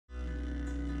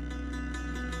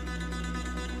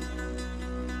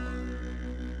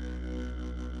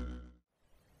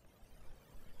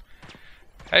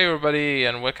Hey everybody,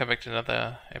 and welcome back to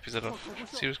another episode of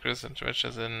SeriousCreeper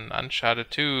Adventures in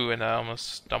Uncharted 2, and I almost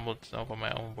stumbled over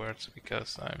my own words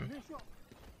because I'm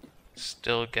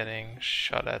still getting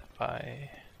shot at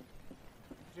by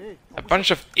a bunch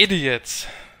of idiots.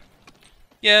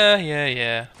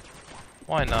 Yeah.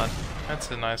 Why not?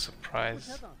 That's a nice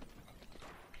surprise.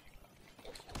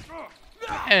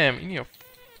 Bam! In your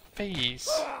face,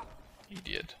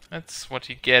 idiot. That's what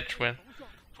you get for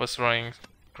throwing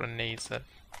grenades at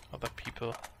other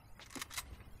people.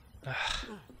 Ugh.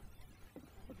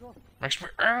 Makes me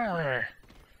angry.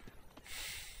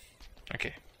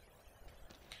 Okay.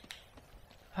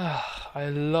 I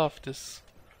love this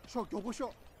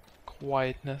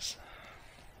quietness.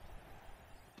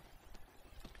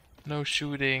 No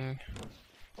shooting.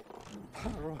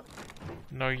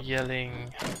 No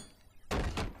yelling. Oh,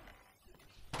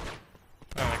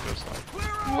 that goes on.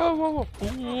 Whoa.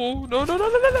 Ooh, no.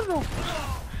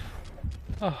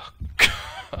 Oh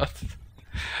god.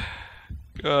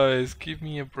 Guys, give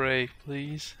me a break,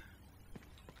 please.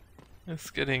 It's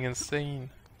getting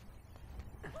insane.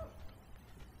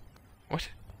 What?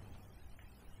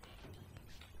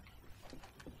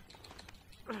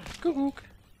 Gook.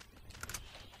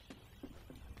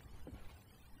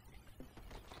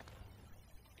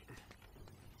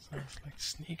 Sounds like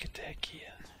sneak attack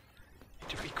here. Need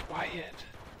to be quiet.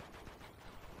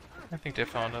 I think they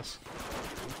found us.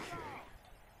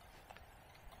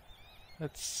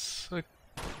 That's a...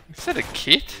 Is that a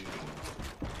kid?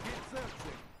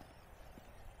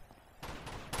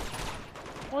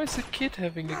 Why is a kid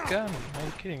having a gun? Are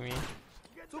you kidding me?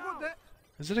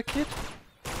 Is it a kid?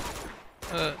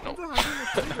 No.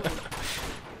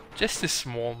 Just a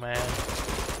small man.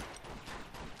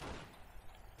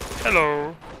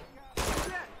 Hello.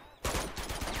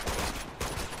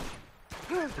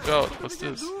 Look out, what's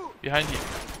this? Behind you.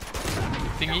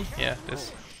 Thingy? Yeah,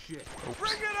 this.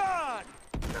 Oops.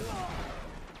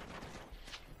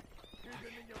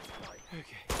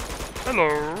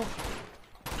 Hello.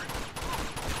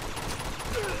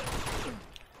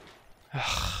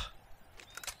 Ugh.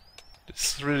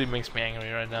 This really makes me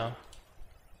angry right now.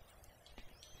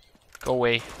 Go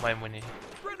away, my money.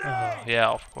 Oh, yeah,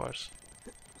 of course.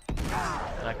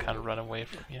 And I can't run away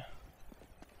from you.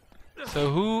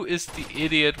 So who is the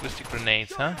idiot with the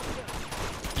grenades, huh?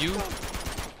 You?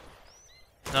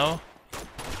 No?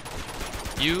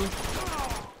 You?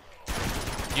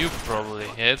 You probably.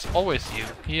 Yeah, it's always you.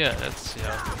 Here, that's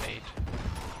your grenade.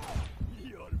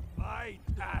 You're mine,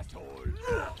 asshole.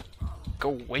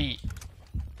 Go away.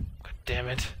 God damn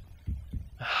it.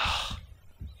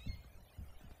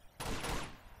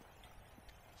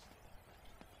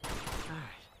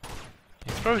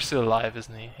 He's probably still alive,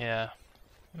 isn't he? Yeah.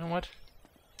 You know what?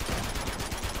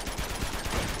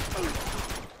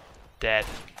 Dead.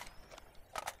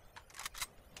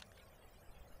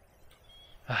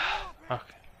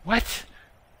 Okay. What?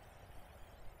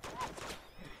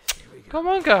 Come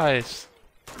on, guys!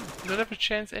 You don't have a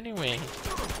chance anyway.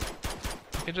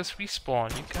 You can just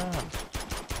respawn. You can't.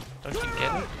 Don't you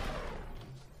get it?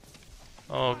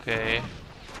 Okay.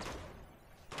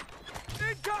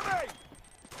 Incoming!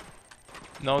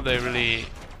 No, they really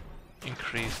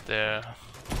increased their...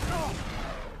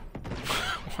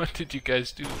 What did you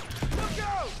guys do?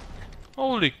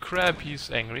 Holy crap,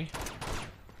 he's angry.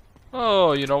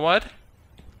 Oh, you know what?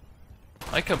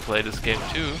 I can play this game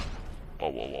too.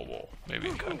 Whoa. Maybe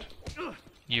you can't.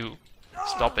 You.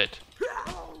 Stop it.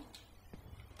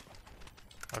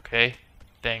 Okay.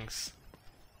 Thanks.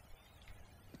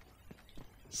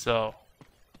 So,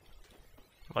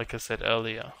 like I said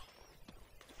earlier.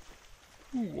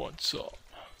 Who wants some?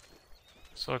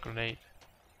 Saw a grenade.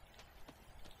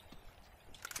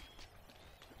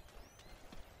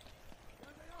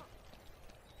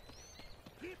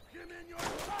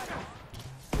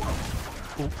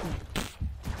 Ooh.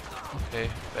 Okay,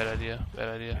 bad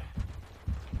idea.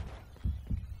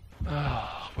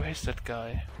 Ah, where's that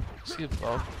guy? Is he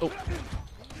above? Oh!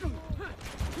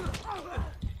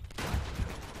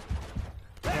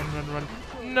 Run!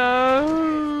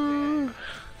 No!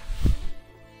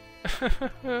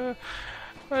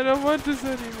 I don't want this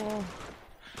anymore.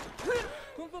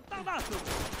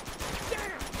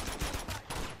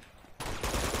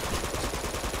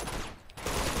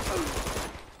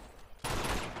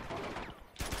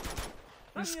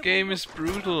 This game is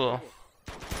brutal.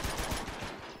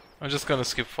 I'm just gonna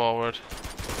skip forward.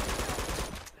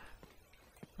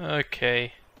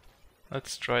 Okay.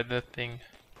 Let's try that thing.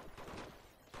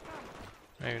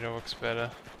 Maybe that works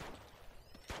better.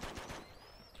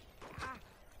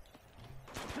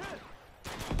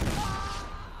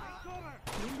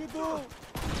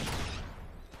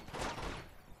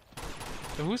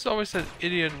 So who's always that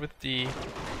idiot with the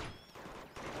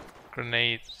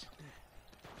grenades?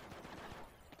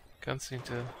 Can't seem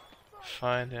to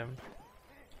find him.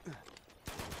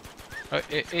 Oh,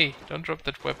 hey, don't drop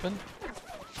that weapon.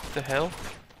 What the hell?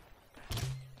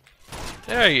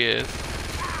 There he is.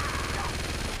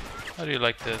 How do you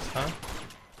like this, huh?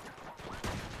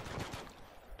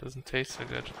 Doesn't taste so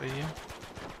good for you.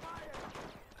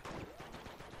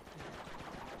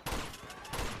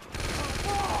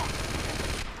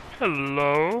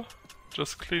 Hello.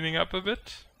 Just cleaning up a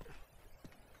bit.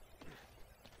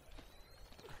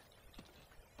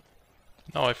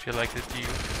 Now I feel like it's you.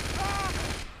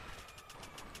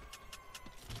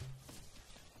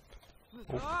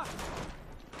 Oh.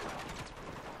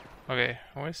 Okay,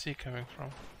 where is he coming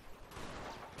from?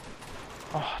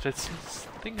 Oh, this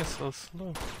thing is so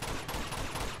slow.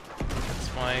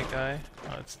 That's my guy.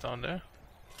 Oh, it's down there.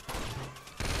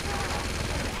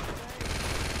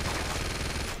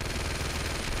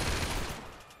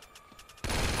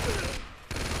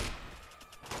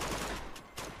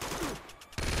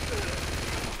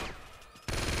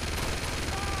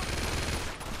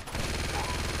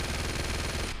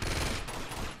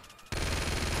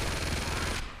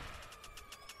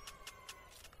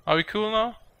 Are we cool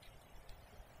now?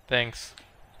 Thanks.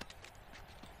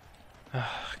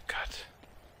 Ah, God.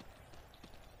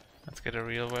 Let's get a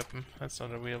real weapon. That's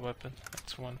not a real weapon.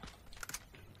 That's one.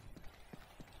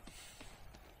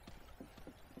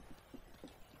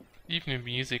 Even the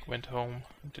music went home.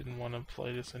 I didn't want to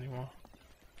play this anymore.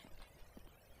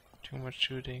 Too much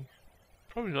shooting.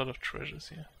 Probably a lot of treasures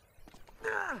here.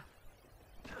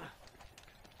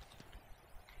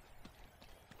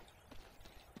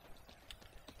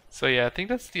 So yeah, I think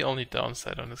that's the only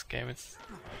downside on this game. It's,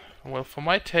 well, for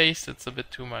my taste, it's a bit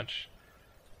too much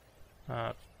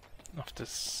of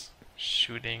this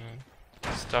shooting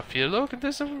stuff here. Look,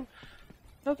 there's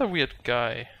another weird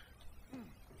guy.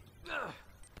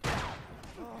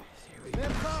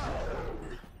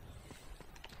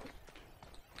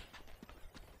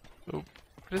 Oh,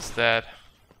 what is that?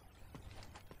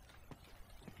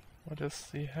 What does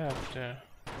he have there?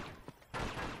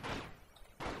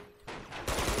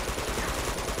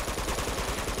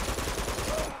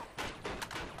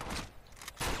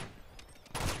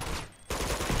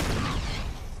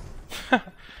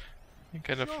 He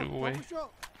kind of flew away.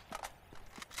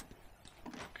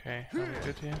 Okay, are we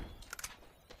good here?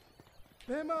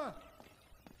 Bema!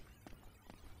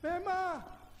 Bema!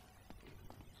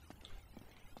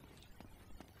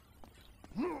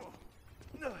 Oh,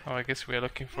 I guess we are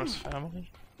looking for his family.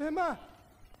 Bema!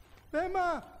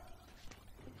 Bema!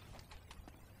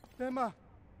 Bema!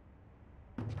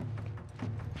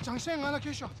 장생 하나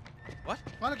계셔. What?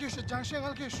 하나 계셔. 장생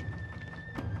하나 계셔.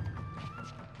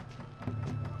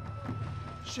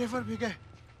 셰퍼 비게.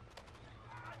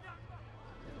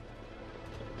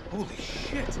 Holy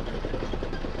shit!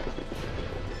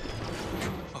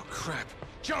 Oh crap!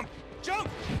 Jump! Jump!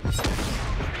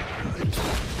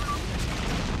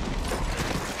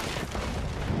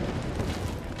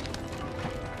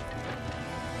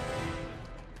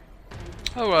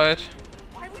 Alright.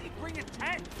 Why would he bring a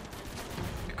tank?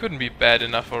 It couldn't be bad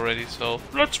enough already, so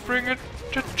let's bring it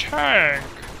to tank.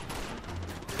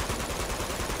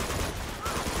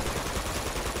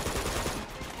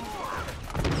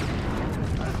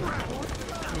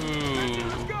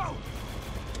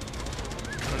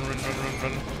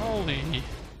 Run. Holy.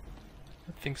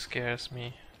 That thing scares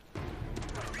me.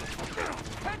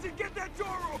 Hanson, get that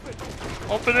door open!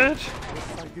 Open it!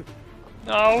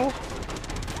 No!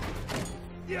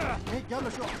 Yeah! Hey, get the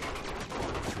shot!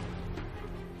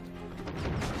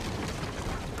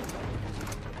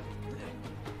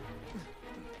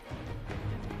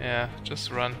 Yeah,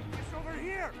 just run. It's over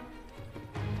here!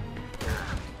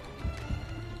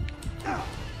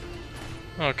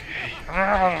 Okay.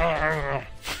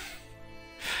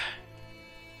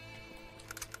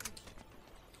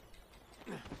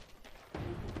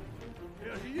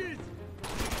 There he is!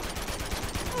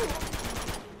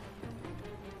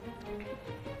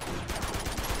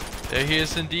 There he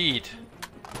is indeed.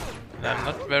 And I'm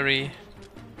not very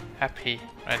happy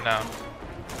right now.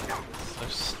 So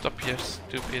stop your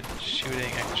stupid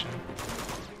shooting action.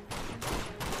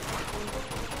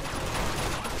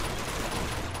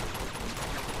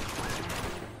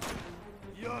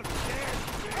 You're dead!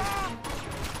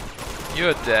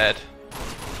 You're dead.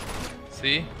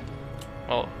 See?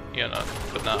 Well, you're not,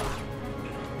 but now.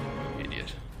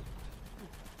 Idiot.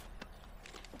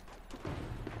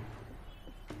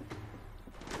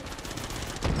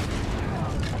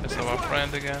 There's our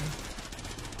friend again.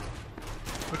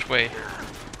 Which way?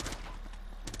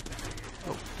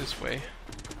 Oh, this way.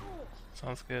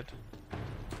 Sounds good.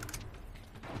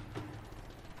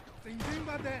 Ding ding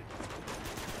about that.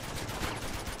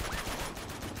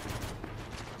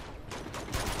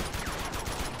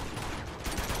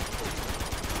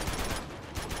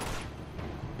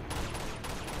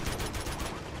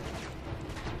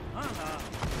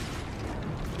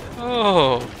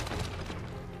 Oh!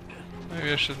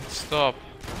 Maybe I shouldn't stop.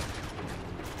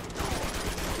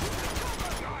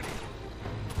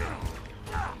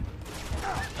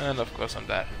 And of course I'm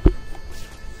dead.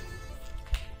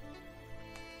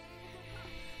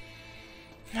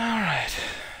 Alright.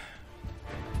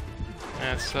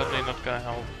 Yeah, it's certainly not gonna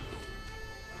help.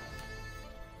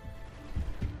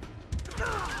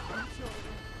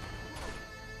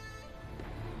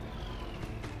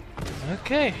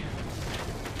 Okay.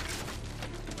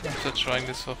 After trying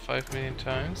this for 5 million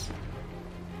times.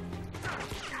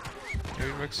 Here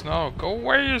it works now. Go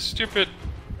away, you stupid!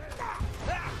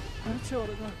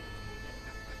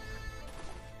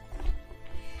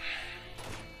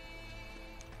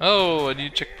 Oh, a new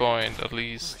checkpoint at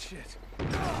least.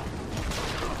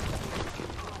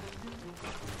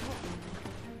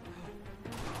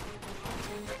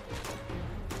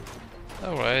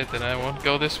 Alright, then I won't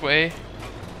go this way.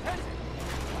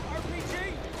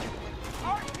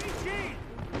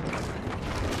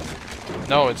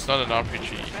 No, it's not an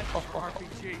RPG.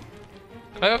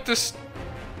 I have this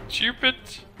stupid.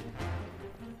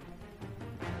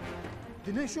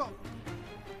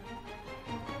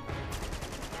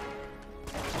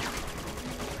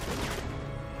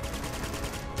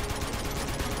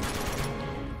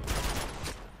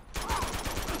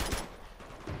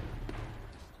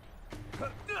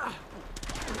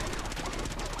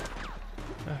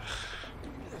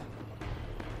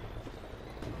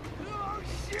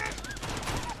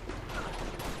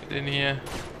 Get in here.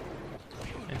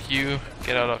 And you,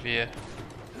 get out of here.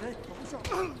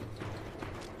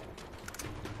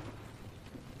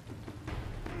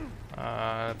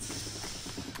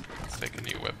 Let's take a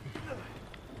new weapon.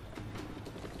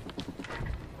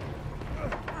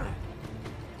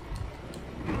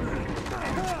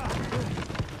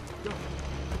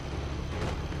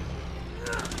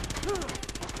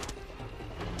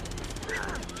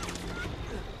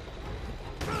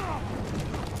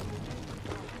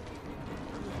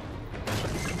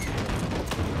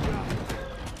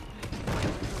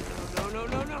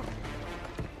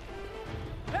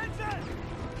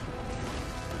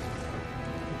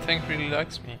 The tank really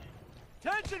likes me.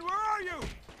 Tension, where are you?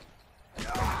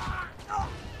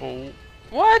 Oh.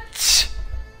 What?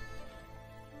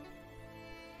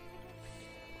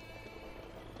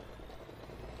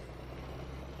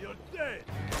 You're dead.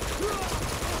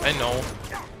 I know.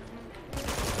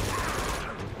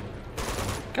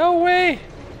 Go away!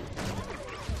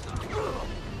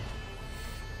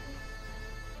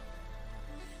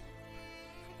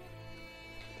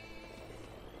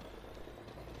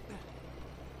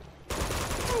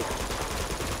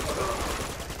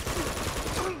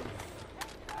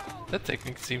 That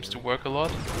technique seems to work a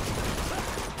lot.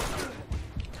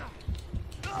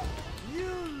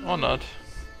 Or not.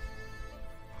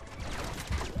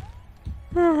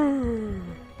 Can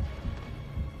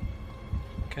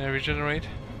I regenerate?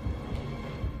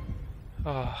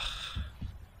 Ah,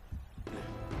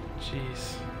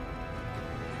 jeez.